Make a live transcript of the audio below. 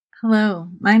Hello,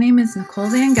 my name is Nicole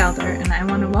Van Gelder, and I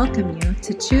want to welcome you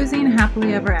to Choosing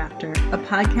Happily Ever After, a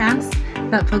podcast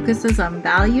that focuses on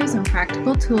values and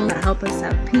practical tools that help us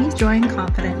have peace, joy, and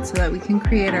confidence so that we can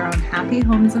create our own happy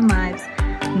homes and lives.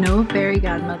 No fairy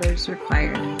godmothers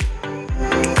required.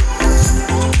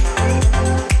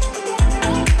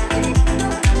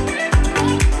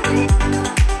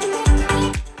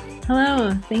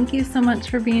 Hello, thank you so much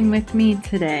for being with me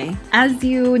today. As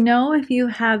you know, if you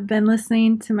have been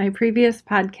listening to my previous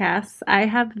podcasts, I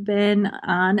have been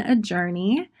on a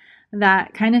journey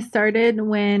that kind of started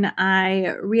when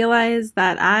I realized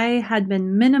that I had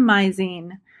been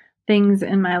minimizing things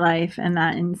in my life and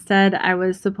that instead I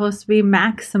was supposed to be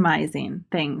maximizing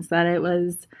things, that it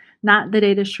was not the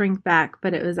day to shrink back,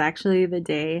 but it was actually the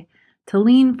day to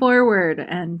lean forward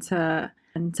and to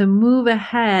move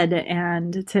ahead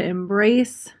and to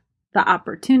embrace the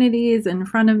opportunities in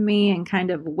front of me and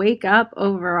kind of wake up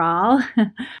overall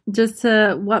just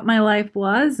to what my life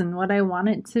was and what I want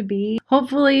it to be.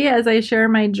 Hopefully, as I share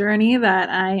my journey that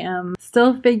I am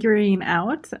still figuring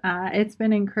out, it's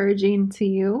been encouraging to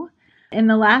you. In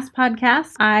the last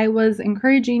podcast, I was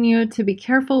encouraging you to be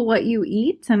careful what you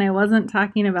eat, and I wasn't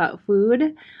talking about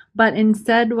food, but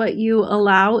instead what you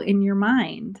allow in your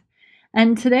mind.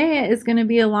 And today is going to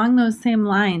be along those same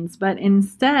lines, but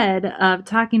instead of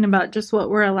talking about just what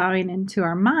we're allowing into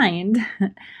our mind,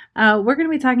 we're going to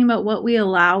be talking about what we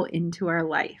allow into our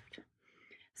life.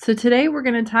 So today we're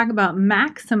going to talk about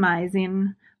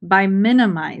maximizing by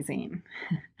minimizing.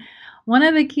 One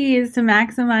of the keys to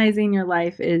maximizing your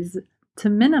life is to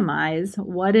minimize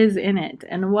what is in it.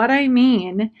 And what I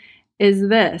mean is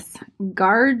this: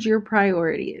 guard your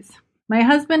priorities. My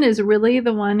husband is really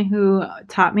the one who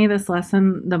taught me this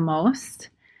lesson the most,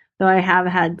 though I have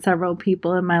had several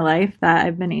people in my life that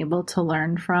I've been able to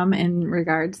learn from in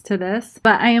regards to this.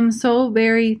 But I am so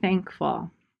very thankful.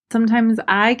 Sometimes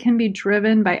I can be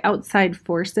driven by outside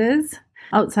forces,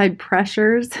 outside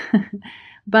pressures,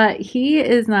 but he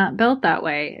is not built that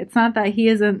way. It's not that he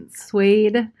isn't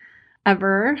swayed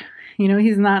ever.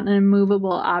 He's not an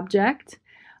immovable object.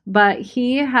 But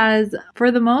he has, for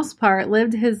the most part,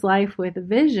 lived his life with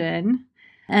vision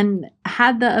and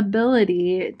had the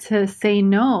ability to say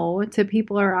no to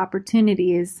people or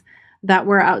opportunities that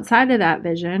were outside of that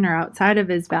vision or outside of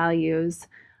his values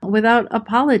without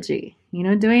apology,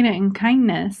 doing it in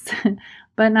kindness,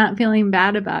 but not feeling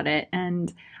bad about it.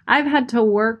 And I've had to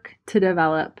work to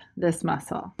develop this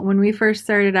muscle. When we first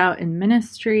started out in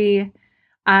ministry,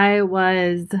 I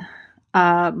was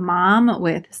a mom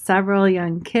with several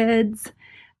young kids,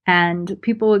 and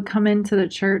people would come into the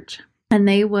church and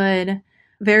they would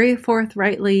very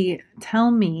forthrightly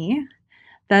tell me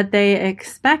that they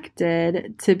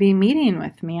expected to be meeting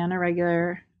with me on a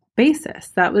regular basis.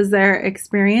 That was their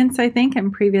experience, I think,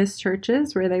 in previous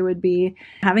churches where they would be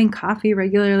having coffee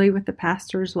regularly with the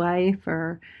pastor's wife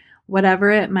or whatever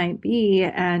it might be.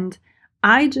 And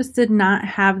I just did not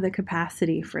have the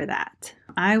capacity for that.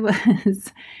 I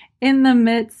was in the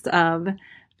midst of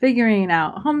figuring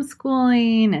out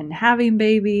homeschooling and having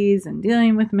babies and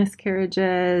dealing with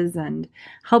miscarriages and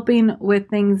helping with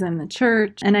things in the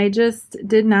church. And I just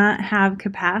did not have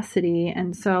capacity.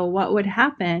 And so what would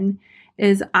happen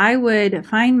is I would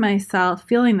find myself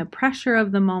feeling the pressure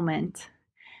of the moment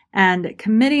and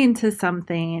committing to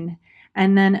something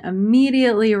and then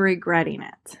immediately regretting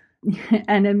it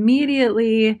and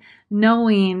immediately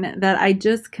knowing that I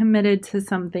just committed to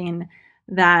something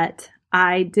that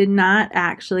I did not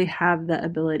actually have the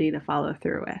ability to follow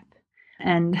through with.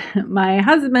 And my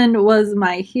husband was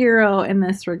my hero in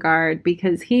this regard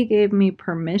because he gave me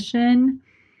permission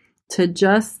to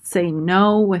just say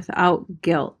no without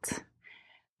guilt.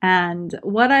 And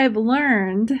what I've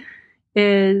learned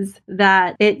is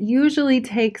that it usually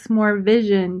takes more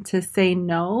vision to say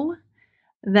no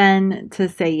than to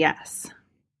say yes.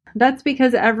 That's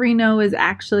because every no is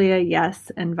actually a yes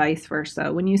and vice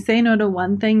versa. When you say no to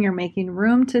one thing, you're making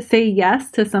room to say yes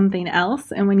to something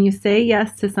else. And when you say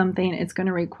yes to something, it's going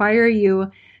to require you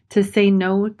to say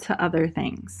no to other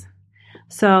things.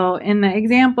 So in the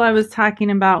example I was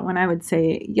talking about, when I would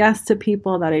say yes to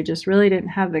people that I just really didn't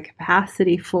have the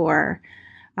capacity for,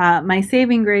 my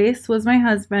saving grace was my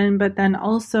husband, but then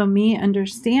also me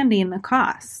understanding the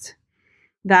cost.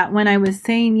 That when I was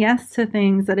saying yes to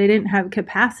things that I didn't have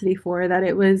capacity for, that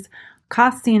it was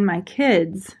costing my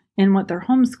kids in what their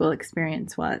homeschool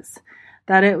experience was.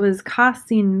 That it was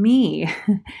costing me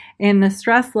in the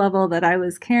stress level that I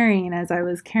was carrying as I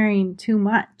was carrying too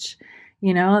much.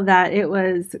 That it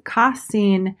was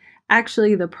costing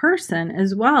actually the person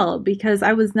as well, because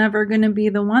I was never going to be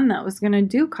the one that was going to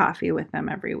do coffee with them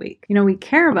every week. We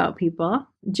care about people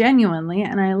genuinely,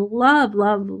 and I love,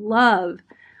 love, love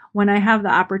when I have the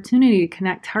opportunity to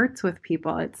connect hearts with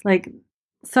people. It's like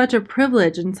such a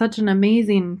privilege and such an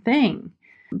amazing thing.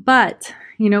 But,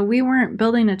 we weren't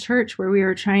building a church where we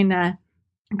were trying to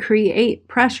create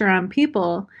pressure on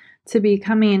people to be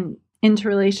coming into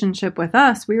relationship with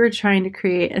us. We were trying to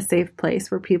create a safe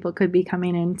place where people could be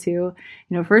coming into,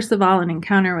 first of all, an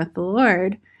encounter with the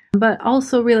Lord, but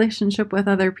also relationship with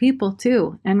other people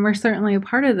too. And we're certainly a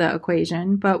part of the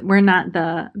equation, but we're not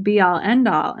the be all end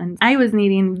all. And I was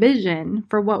needing vision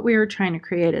for what we were trying to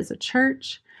create as a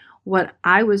church, what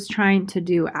I was trying to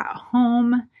do at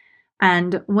home.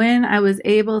 And when I was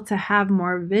able to have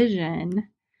more vision,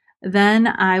 then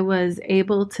I was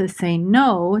able to say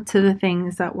no to the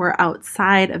things that were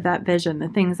outside of that vision, the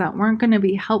things that weren't going to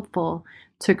be helpful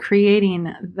to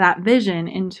creating that vision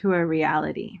into a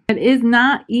reality. It is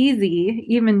not easy,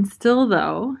 even still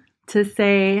though, to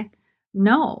say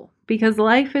no, because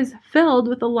life is filled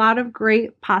with a lot of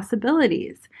great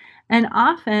possibilities. And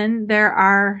often there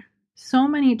are so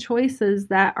many choices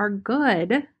that are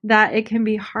good that it can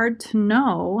be hard to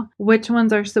know which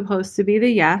ones are supposed to be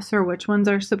the yes or which ones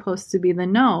are supposed to be the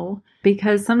no,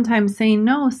 because sometimes saying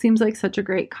no seems like such a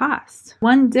great cost.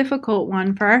 One difficult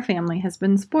one for our family has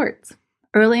been sports.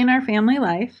 Early in our family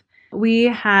life, we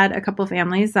had a couple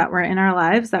families that were in our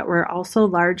lives that were also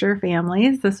larger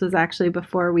families. This was actually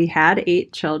before we had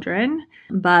 8 children,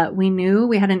 but we knew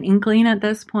we had an inkling at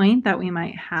this point that we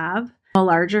might have a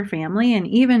larger family. And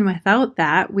even without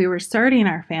that, we were starting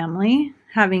our family,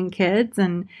 having kids,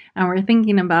 and we're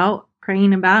thinking about,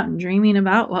 praying about, and dreaming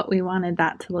about what we wanted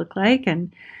that to look like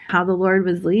and how the Lord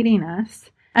was leading us.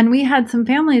 And we had some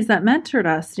families that mentored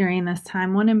us during this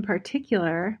time, one in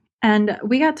particular, and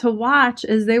we got to watch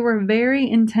as they were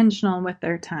very intentional with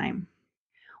their time.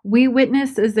 We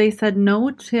witnessed as they said no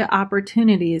to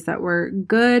opportunities that were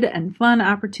good and fun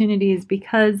opportunities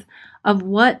because of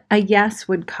what a yes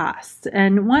would cost.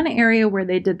 And one area where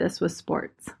they did this was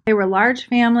sports. They were large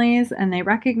families, and they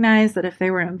recognized that if they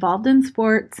were involved in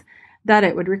sports, that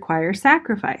it would require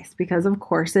sacrifice, because of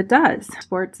course it does.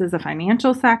 Sports is a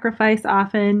financial sacrifice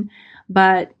often,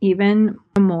 but even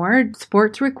more,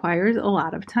 sports requires a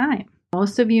lot of time.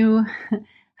 Most of you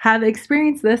have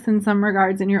experienced this in some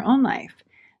regards in your own life.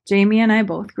 Jamie and I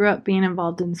both grew up being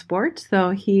involved in sports,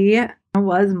 so he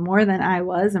was more than I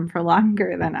was and for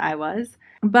longer than I was.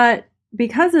 But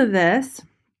because of this,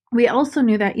 we also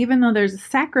knew that even though there's a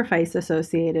sacrifice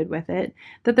associated with it,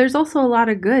 that there's also a lot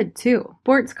of good too.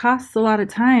 Sports costs a lot of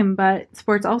time, but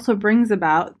sports also brings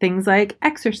about things like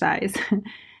exercise,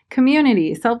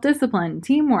 community, self-discipline,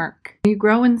 teamwork. You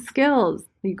grow in skills.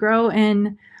 You grow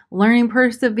in learning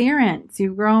perseverance.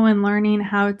 You grow in learning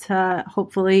how to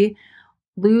hopefully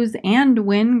lose and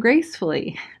win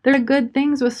gracefully. There are good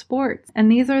things with sports,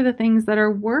 and these are the things that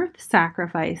are worth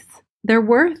sacrifice. They're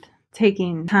worth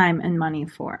taking time and money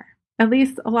for. At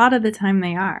least a lot of the time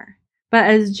they are. But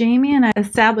as Jamie and I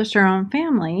established our own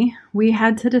family, we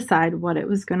had to decide what it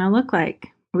was going to look like.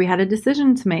 We had a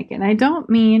decision to make. And I don't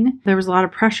mean there was a lot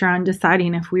of pressure on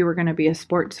deciding if we were going to be a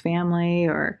sports family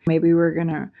or maybe we were going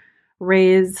to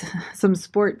raise some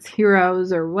sports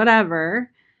heroes or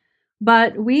whatever.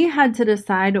 But we had to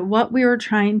decide what we were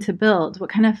trying to build, what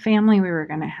kind of family we were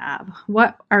going to have,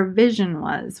 what our vision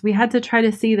was. We had to try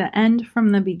to see the end from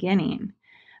the beginning.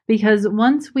 Because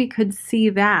once we could see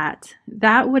that,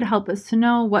 that would help us to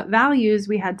know what values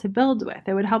we had to build with.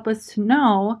 It would help us to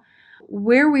know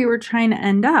where we were trying to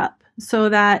end up, so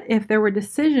that if there were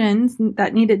decisions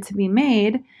that needed to be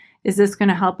made, is this going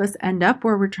to help us end up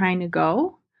where we're trying to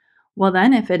go? Well,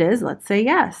 then if it is, let's say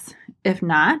yes. If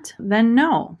not, then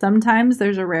no. Sometimes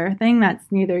there's a rare thing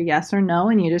that's neither yes or no,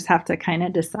 and you just have to kind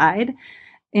of decide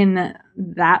in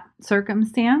that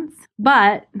circumstance.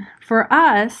 But for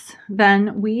us,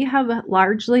 then we have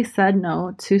largely said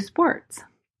no to sports.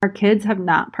 Our kids have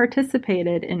not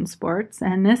participated in sports,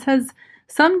 and this has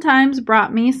sometimes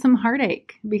brought me some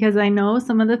heartache because I know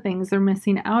some of the things they're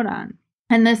missing out on.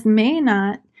 And this may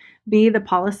not be the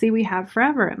policy we have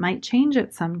forever. It might change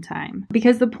at some time.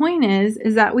 Because the point is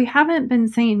that we haven't been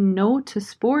saying no to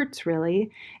sports,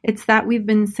 really. It's that we've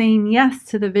been saying yes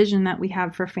to the vision that we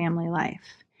have for family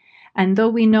life. And though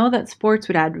we know that sports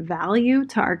would add value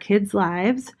to our kids'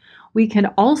 lives, we can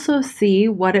also see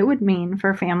what it would mean for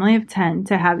a family of 10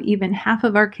 to have even half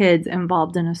of our kids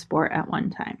involved in a sport at one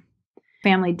time.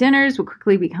 Family dinners would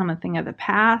quickly become a thing of the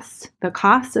past. The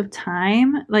cost of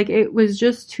time, it was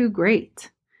just too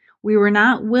great. We were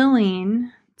not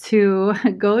willing to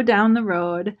go down the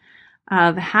road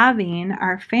of having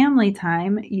our family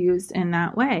time used in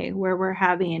that way, where we're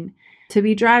having to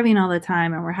be driving all the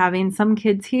time and we're having some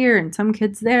kids here and some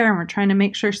kids there and we're trying to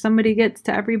make sure somebody gets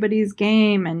to everybody's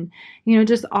game and,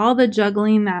 just all the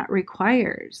juggling that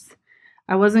requires.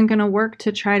 I wasn't going to work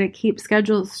to try to keep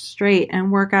schedules straight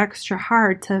and work extra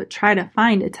hard to try to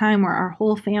find a time where our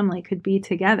whole family could be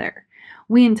together.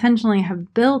 We intentionally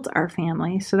have built our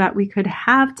family so that we could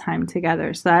have time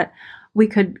together, so that we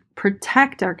could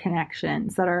protect our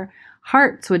connections, that our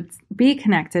hearts would be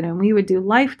connected and we would do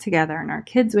life together and our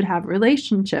kids would have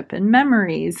relationship and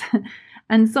memories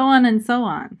and so on and so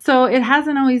on. So it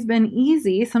hasn't always been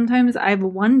easy. Sometimes I've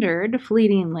wondered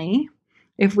fleetingly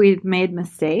if we've made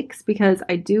mistakes, because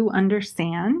I do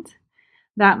understand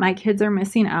that my kids are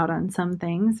missing out on some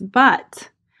things. But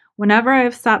whenever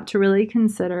I've stopped to really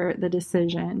consider the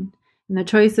decision and the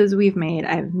choices we've made,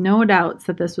 I have no doubts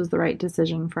that this was the right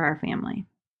decision for our family.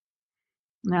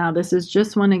 Now, this is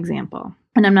just one example,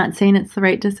 and I'm not saying it's the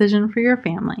right decision for your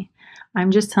family. I'm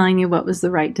just telling you what was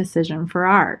the right decision for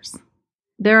ours.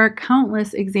 There are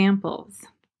countless examples.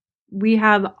 We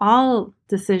have all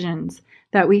decisions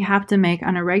that we have to make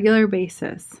on a regular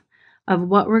basis of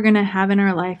what we're going to have in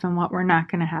our life and what we're not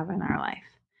going to have in our life.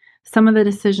 Some of the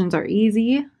decisions are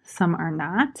easy, some are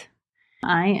not.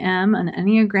 I am an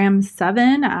Enneagram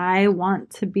 7. I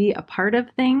want to be a part of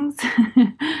things.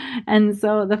 And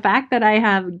so the fact that I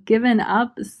have given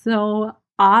up so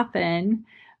often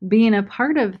being a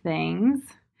part of things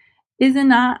is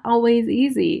not always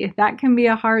easy. That can be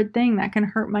a hard thing. That can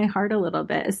hurt my heart a little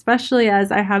bit, especially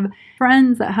as I have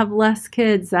friends that have less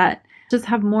kids that just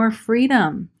have more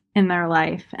freedom in their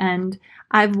life. And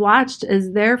I've watched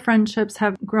as their friendships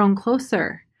have grown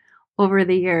closer over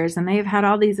the years, and they've had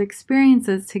all these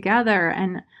experiences together,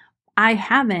 and I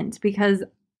haven't, because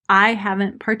I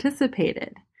haven't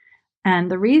participated.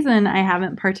 And the reason I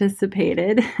haven't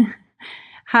participated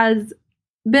has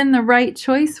been the right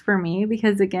choice for me,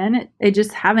 because again, I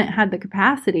just haven't had the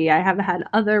capacity. I have had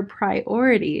other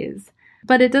priorities,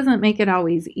 but it doesn't make it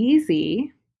always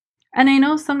easy. And I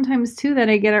know sometimes too that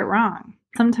I get it wrong.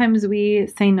 Sometimes we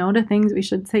say no to things we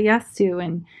should say yes to,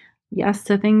 and yes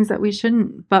to things that we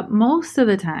shouldn't. But most of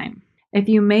the time, if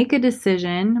you make a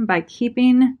decision by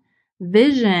keeping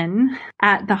vision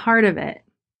at the heart of it,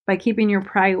 by keeping your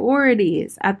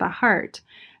priorities at the heart,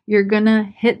 you're going to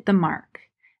hit the mark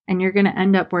and you're going to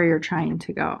end up where you're trying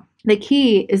to go. The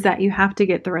key is that you have to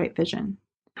get the right vision.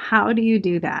 How do you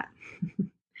do that?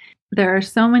 There are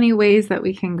so many ways that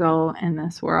we can go in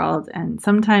this world, and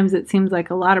sometimes it seems like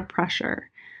a lot of pressure,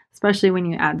 especially when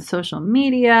you add social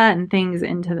media and things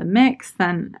into the mix.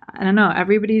 Then, I don't know,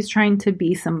 everybody's trying to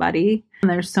be somebody.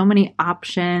 And there's so many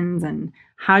options, and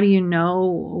how do you know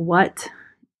what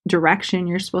direction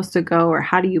you're supposed to go, or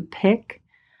how do you pick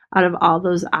out of all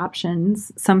those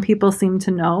options? Some people seem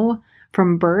to know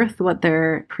from birth what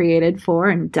they're created for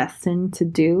and destined to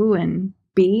do and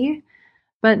be.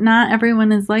 But not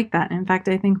everyone is like that. In fact,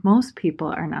 I think most people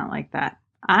are not like that.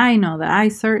 I know that I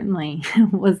certainly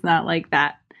was not like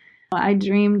that. I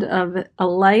dreamed of a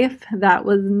life that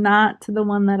was not the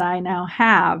one that I now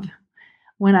have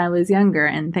when I was younger,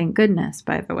 and thank goodness,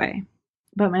 by the way.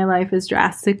 But my life is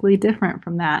drastically different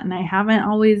from that, and I haven't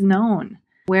always known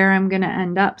where I'm going to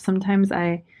end up. Sometimes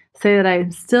I say that I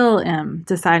still am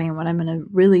deciding what I'm going to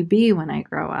really be when I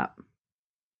grow up.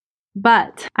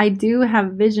 But I do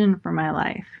have vision for my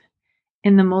life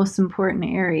in the most important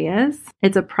areas.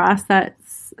 It's a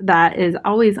process that is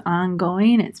always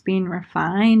ongoing. It's being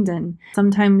refined, and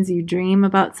sometimes you dream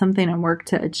about something and work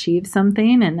to achieve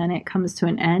something, and then it comes to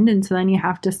an end, and so then you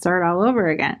have to start all over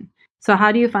again. So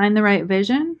how do you find the right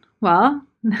vision? Well,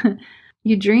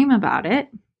 you dream about it,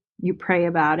 you pray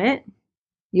about it,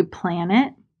 you plan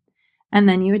it, and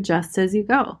then you adjust as you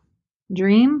go.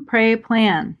 Dream, pray,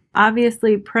 plan.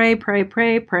 Obviously, pray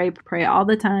all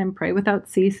the time, pray without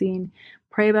ceasing,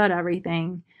 pray about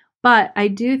everything. But I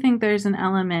do think there's an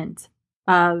element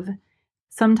of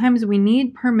sometimes we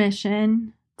need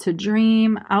permission to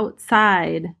dream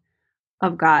outside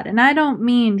of God. And I don't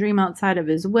mean dream outside of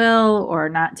His will or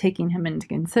not taking Him into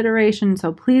consideration,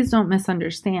 so please don't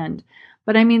misunderstand.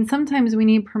 But I mean, sometimes we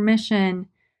need permission,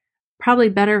 probably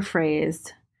better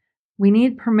phrased, we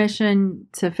need permission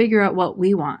to figure out what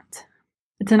we want.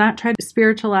 To not try to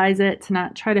spiritualize it, to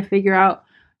not try to figure out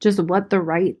just what the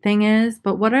right thing is,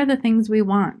 but what are the things we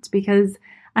want? Because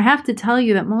I have to tell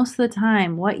you that most of the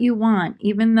time, what you want,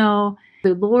 even though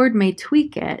the Lord may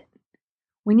tweak it,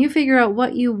 when you figure out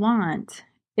what you want,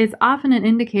 it's often an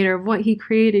indicator of what He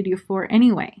created you for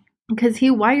anyway. Because He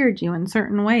wired you in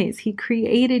certain ways. He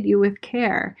created you with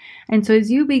care. And so as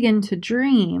you begin to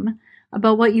dream,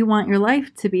 about what you want your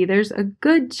life to be, there's a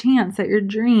good chance that your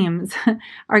dreams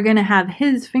are going to have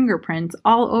His fingerprints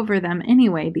all over them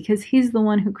anyway, because He's the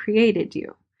one who created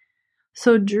you.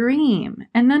 So dream,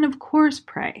 and then of course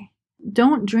pray.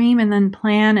 Don't dream and then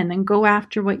plan and then go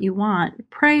after what you want.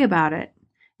 Pray about it.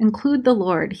 Include the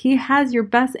Lord. He has your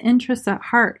best interests at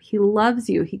heart. He loves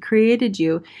you. He created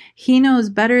you. He knows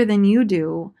better than you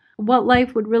do what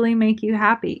life would really make you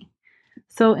happy.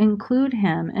 So include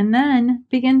Him and then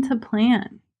begin to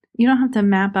plan. You don't have to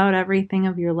map out everything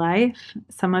of your life.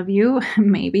 Some of you,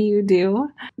 maybe you do,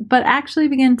 but actually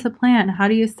begin to plan. How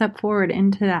do you step forward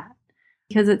into that?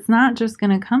 Because it's not just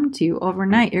going to come to you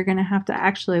overnight. You're going to have to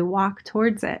actually walk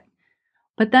towards it.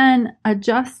 But then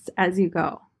adjust as you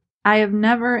go. I have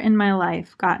never in my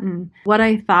life gotten what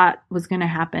I thought was going to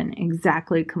happen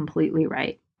exactly completely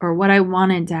right, or what I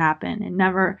wanted to happen. It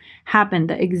never happened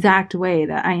the exact way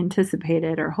that I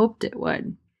anticipated or hoped it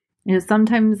would.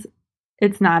 Sometimes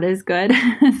it's not as good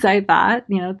as I thought.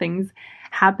 Things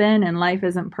happen and life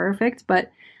isn't perfect,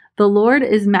 but the Lord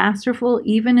is masterful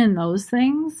even in those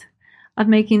things of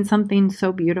making something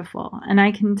so beautiful. And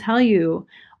I can tell you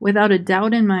without a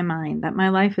doubt in my mind that my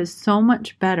life is so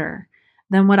much better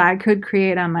than what I could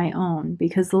create on my own,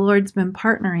 because the Lord's been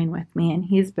partnering with me and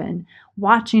He's been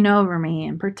watching over me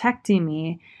and protecting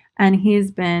me, and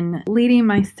He's been leading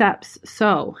my steps.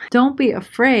 So don't be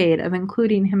afraid of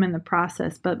including Him in the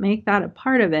process, but make that a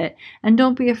part of it. And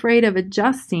don't be afraid of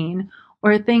adjusting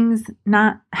or things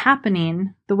not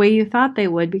happening the way you thought they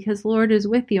would, because the Lord is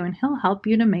with you and He'll help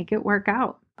you to make it work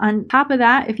out. On top of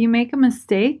that, if you make a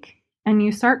mistake and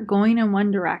you start going in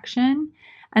one direction,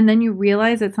 and then you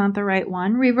realize it's not the right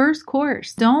one, reverse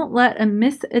course. Don't let a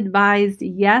misadvised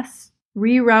yes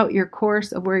reroute your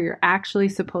course of where you're actually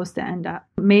supposed to end up.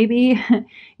 Maybe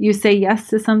you say yes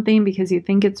to something because you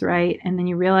think it's right, and then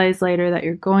you realize later that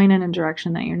you're going in a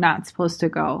direction that you're not supposed to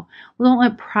go. Well, don't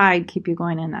let pride keep you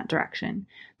going in that direction.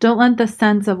 Don't let the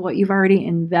sense of what you've already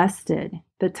invested,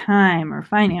 the time or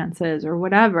finances or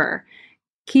whatever,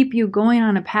 keep you going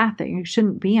on a path that you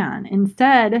shouldn't be on.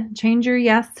 Instead, change your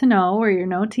yes to no, or your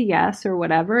no to yes, or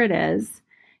whatever it is.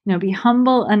 Be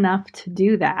humble enough to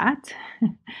do that.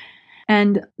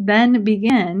 And then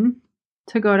begin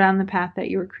to go down the path that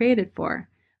you were created for.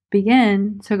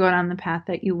 Begin to go down the path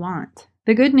that you want.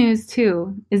 The good news,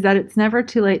 too, is that it's never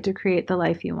too late to create the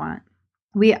life you want.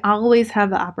 We always have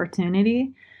the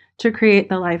opportunity to create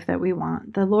the life that we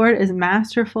want. The Lord is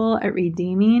masterful at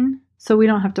redeeming, so we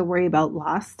don't have to worry about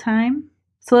lost time.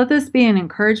 So let this be an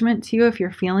encouragement to you if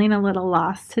you're feeling a little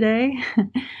lost today.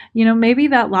 Maybe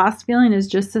that lost feeling is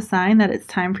just a sign that it's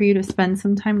time for you to spend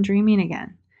some time dreaming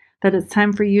again. That it's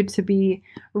time for you to be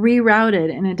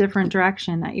rerouted in a different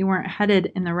direction, that you weren't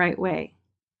headed in the right way.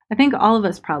 I think all of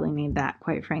us probably need that,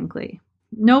 quite frankly.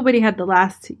 Nobody had the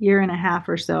last year and a half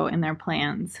or so in their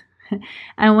plans.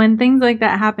 And when things like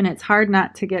that happen, it's hard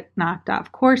not to get knocked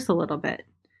off course a little bit.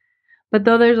 But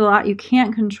though there's a lot you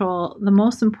can't control, the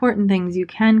most important things you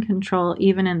can control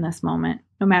even in this moment,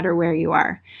 no matter where you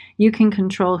are. You can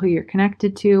control who you're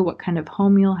connected to, what kind of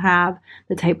home you'll have,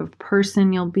 the type of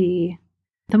person you'll be.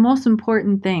 The most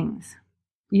important things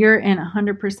you're in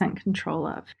 100% control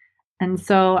of. And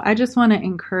so I just want to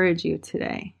encourage you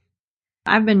today.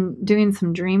 I've been doing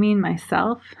some dreaming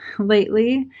myself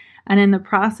lately, and in the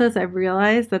process I've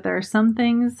realized that there are some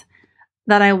things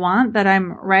that I want that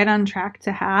I'm right on track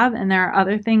to have, and there are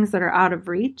other things that are out of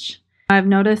reach. I've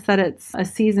noticed that it's a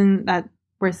season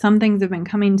where some things have been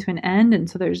coming to an end, and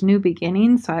so there's new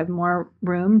beginnings, so I have more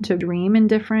room to dream in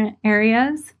different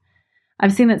areas.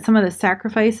 I've seen that some of the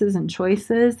sacrifices and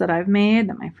choices that I've made,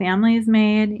 that my family's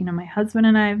made, my husband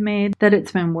and I have made, that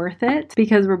it's been worth it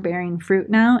because we're bearing fruit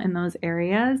now in those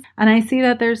areas. And I see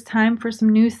that there's time for some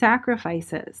new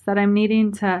sacrifices, that I'm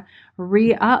needing to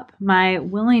re-up my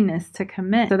willingness to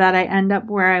commit so that I end up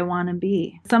where I want to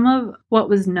be. Some of what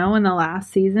was no in the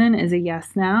last season is a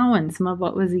yes now, and some of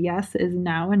what was a yes is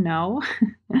now a no.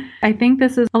 I think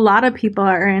a lot of people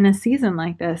are in a season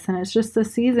like this, and it's just a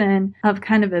season of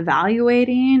kind of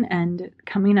evaluating and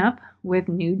coming up with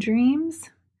new dreams.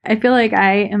 I feel like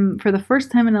I am, for the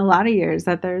first time in a lot of years,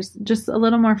 that there's just a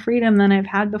little more freedom than I've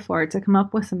had before to come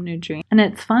up with some new dreams. And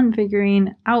it's fun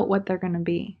figuring out what they're going to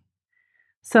be.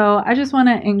 So I just want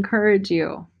to encourage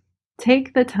you,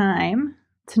 take the time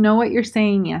to know what you're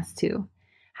saying yes to.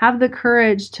 Have the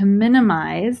courage to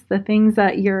minimize the things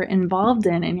that you're involved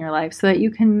in your life so that you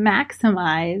can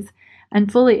maximize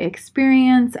and fully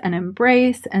experience and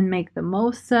embrace and make the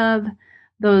most of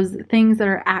those things that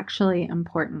are actually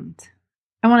important.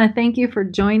 I want to thank you for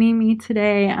joining me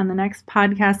today. On the next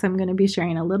podcast, I'm going to be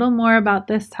sharing a little more about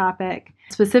this topic.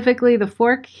 specifically the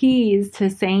 4 keys to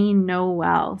saying no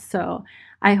well. So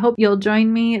I hope you'll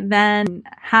join me then.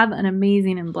 Have an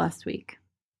amazing and blessed week.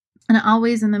 And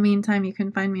always, in the meantime, you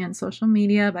can find me on social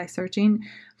media by searching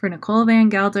for Nicole Van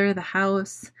Gelder, The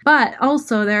House. But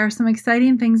also, there are some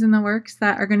exciting things in the works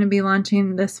that are going to be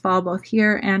launching this fall, both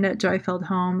here and at Joy-Filled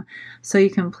Home. So you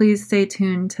can please stay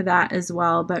tuned to that as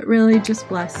well. But really, just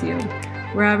bless you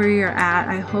wherever you're at.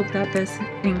 I hope that this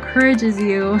encourages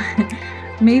you,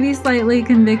 maybe slightly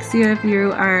convicts you if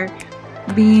you are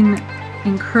being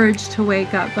encouraged to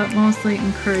wake up, but mostly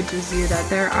encourages you that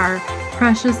there are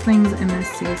precious things in this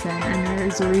season, and there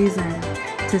is a reason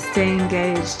to stay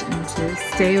engaged and to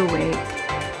stay awake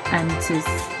and to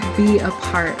be a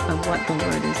part of what the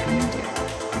Lord is going to do.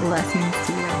 Blessings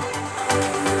to you.